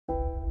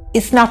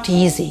It's not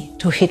easy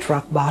to hit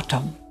rock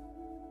bottom.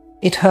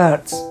 It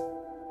hurts.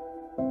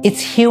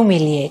 It's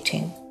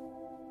humiliating.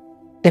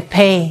 The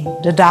pain,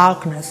 the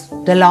darkness,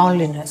 the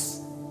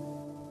loneliness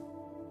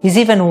is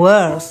even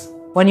worse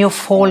when you've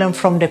fallen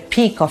from the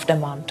peak of the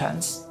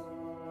mountains.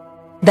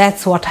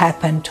 That's what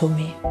happened to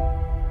me.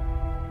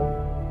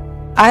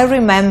 I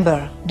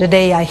remember the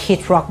day I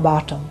hit rock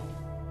bottom.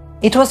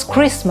 It was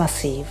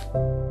Christmas Eve,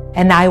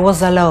 and I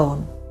was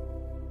alone.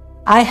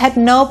 I had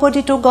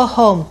nobody to go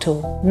home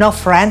to, no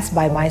friends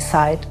by my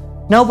side,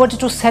 nobody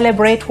to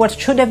celebrate what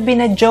should have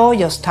been a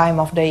joyous time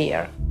of the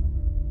year.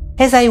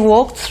 As I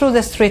walked through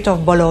the street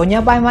of Bologna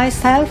by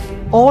myself,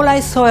 all I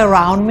saw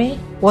around me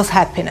was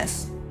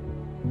happiness.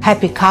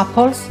 Happy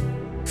couples,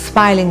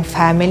 smiling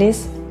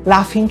families,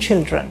 laughing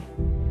children.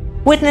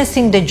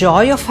 Witnessing the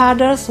joy of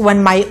others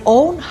when my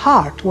own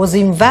heart was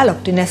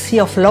enveloped in a sea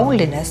of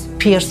loneliness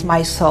pierced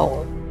my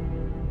soul.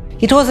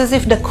 It was as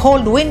if the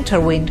cold winter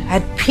wind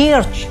had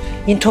pierced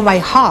into my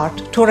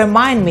heart to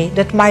remind me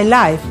that my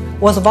life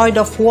was void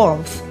of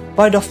warmth,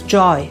 void of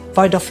joy,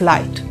 void of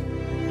light.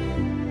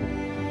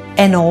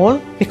 And all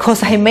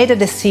because I made a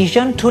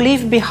decision to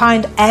leave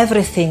behind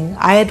everything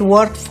I had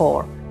worked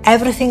for,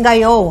 everything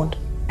I owned,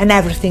 and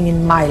everything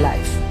in my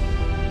life.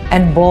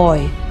 And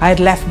boy, I had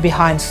left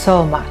behind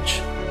so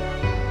much.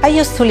 I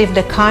used to live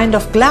the kind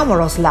of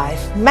glamorous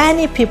life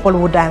many people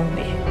would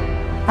envy.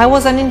 I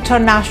was an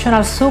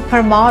international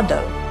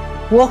supermodel,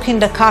 walking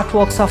the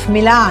catwalks of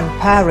Milan,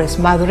 Paris,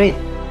 Madrid.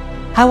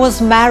 I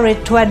was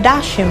married to a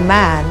dashing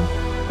man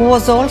who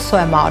was also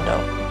a model.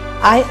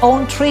 I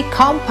owned 3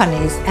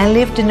 companies and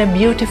lived in a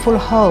beautiful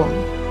home.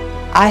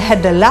 I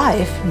had the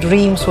life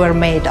dreams were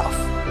made of.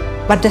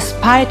 But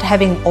despite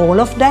having all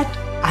of that,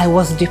 I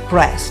was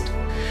depressed.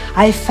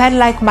 I felt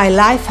like my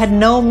life had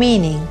no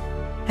meaning,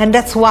 and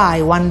that's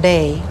why one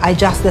day I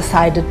just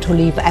decided to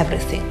leave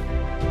everything.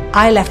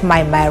 I left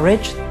my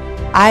marriage,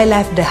 I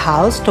left the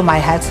house to my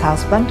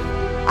ex-husband,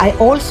 I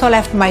also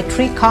left my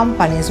 3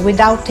 companies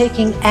without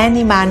taking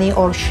any money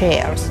or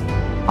shares.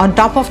 On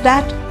top of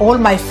that, all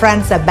my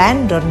friends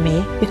abandoned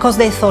me because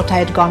they thought I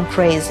had gone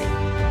crazy.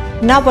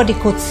 Nobody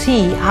could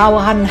see how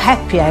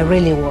unhappy I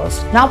really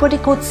was. Nobody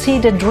could see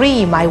the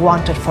dream I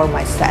wanted for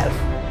myself.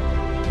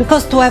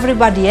 Because to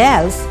everybody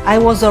else, I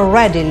was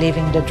already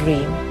living the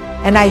dream,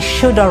 and I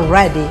should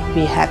already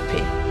be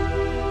happy.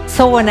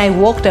 So when I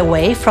walked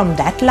away from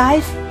that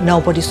life,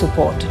 nobody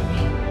supported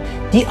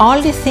me. The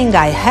only thing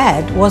I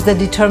had was the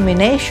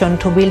determination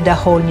to build a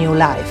whole new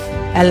life,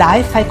 a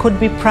life I could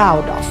be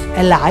proud of,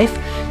 a life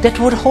that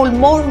would hold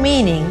more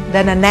meaning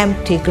than an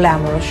empty,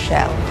 glamorous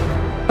shell.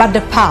 But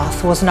the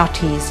path was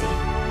not easy.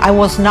 I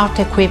was not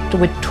equipped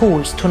with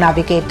tools to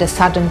navigate the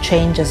sudden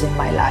changes in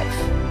my life.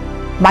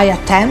 My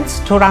attempts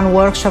to run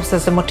workshops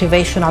as a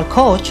motivational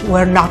coach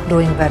were not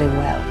doing very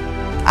well.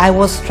 I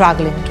was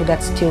struggling to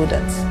get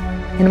students,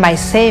 and my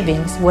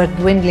savings were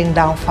dwindling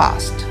down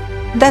fast.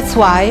 That's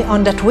why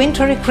on that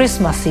wintry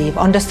Christmas Eve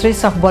on the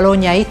streets of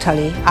Bologna,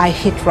 Italy, I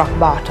hit rock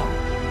bottom.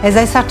 As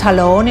I sat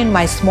alone in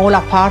my small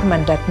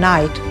apartment that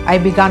night, I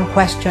began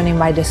questioning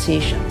my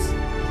decisions.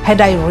 Had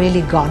I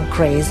really gone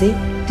crazy?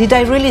 Did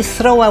I really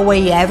throw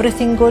away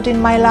everything good in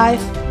my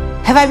life?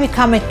 Have I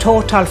become a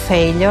total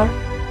failure?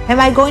 Am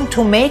I going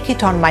to make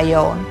it on my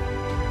own?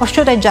 Or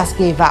should I just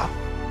give up?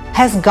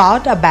 Has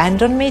God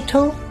abandoned me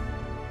too?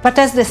 But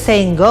as the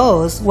saying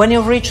goes, when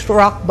you've reached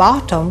rock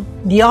bottom,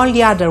 the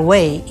only other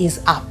way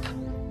is up.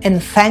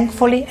 And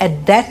thankfully,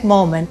 at that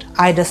moment,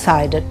 I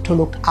decided to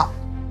look up.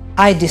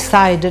 I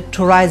decided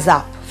to rise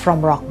up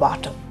from rock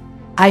bottom.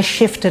 I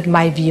shifted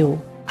my view.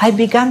 I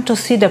began to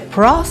see the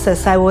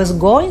process I was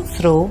going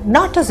through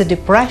not as a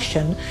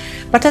depression,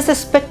 but as a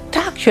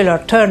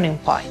spectacular turning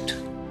point.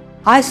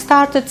 I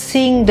started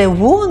seeing the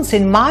wounds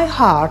in my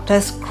heart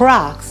as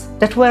cracks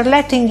that were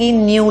letting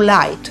in new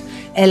light,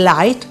 a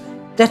light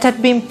that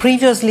had been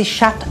previously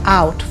shut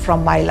out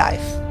from my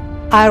life.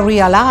 I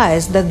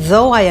realized that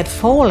though I had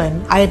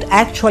fallen, I had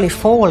actually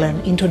fallen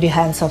into the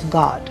hands of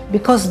God,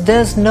 because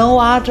there's no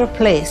other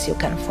place you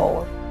can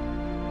fall.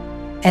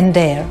 And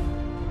there,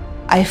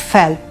 I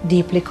felt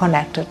deeply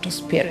connected to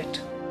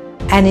Spirit.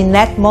 And in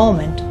that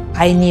moment,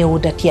 I knew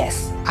that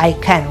yes, I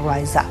can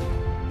rise up.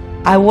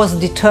 I was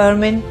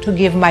determined to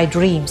give my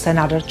dreams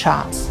another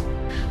chance.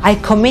 I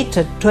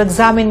committed to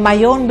examine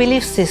my own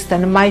belief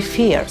system and my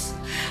fears.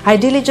 I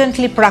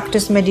diligently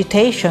practiced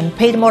meditation,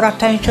 paid more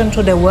attention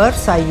to the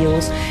words I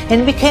use,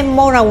 and became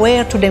more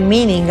aware to the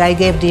meaning I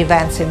gave the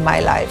events in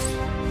my life.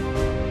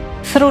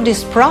 Through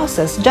this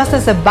process, just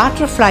as a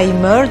butterfly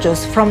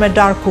emerges from a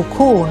dark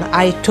cocoon,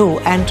 I too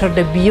entered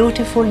a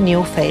beautiful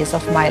new phase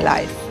of my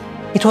life.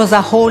 It was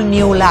a whole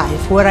new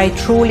life where I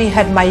truly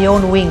had my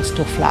own wings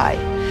to fly.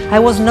 I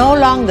was no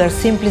longer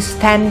simply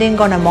standing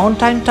on a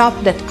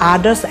mountaintop that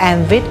others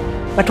envied,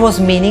 but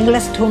was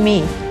meaningless to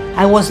me.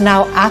 I was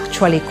now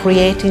actually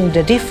creating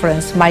the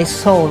difference my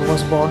soul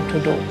was born to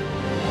do.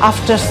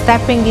 After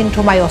stepping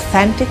into my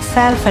authentic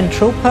self and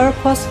true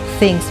purpose,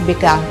 things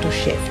began to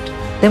shift.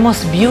 The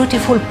most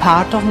beautiful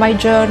part of my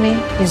journey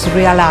is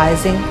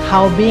realizing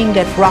how being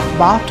at rock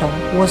bottom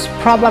was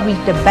probably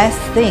the best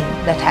thing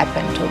that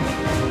happened to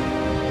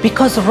me.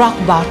 Because rock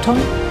bottom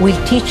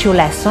will teach you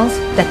lessons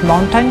that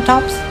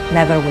mountaintops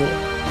never will.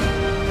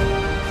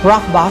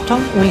 Rock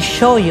bottom will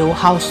show you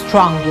how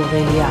strong you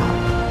really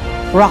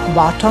are. Rock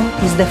bottom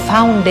is the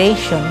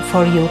foundation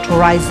for you to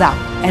rise up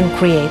and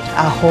create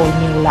a whole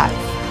new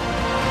life.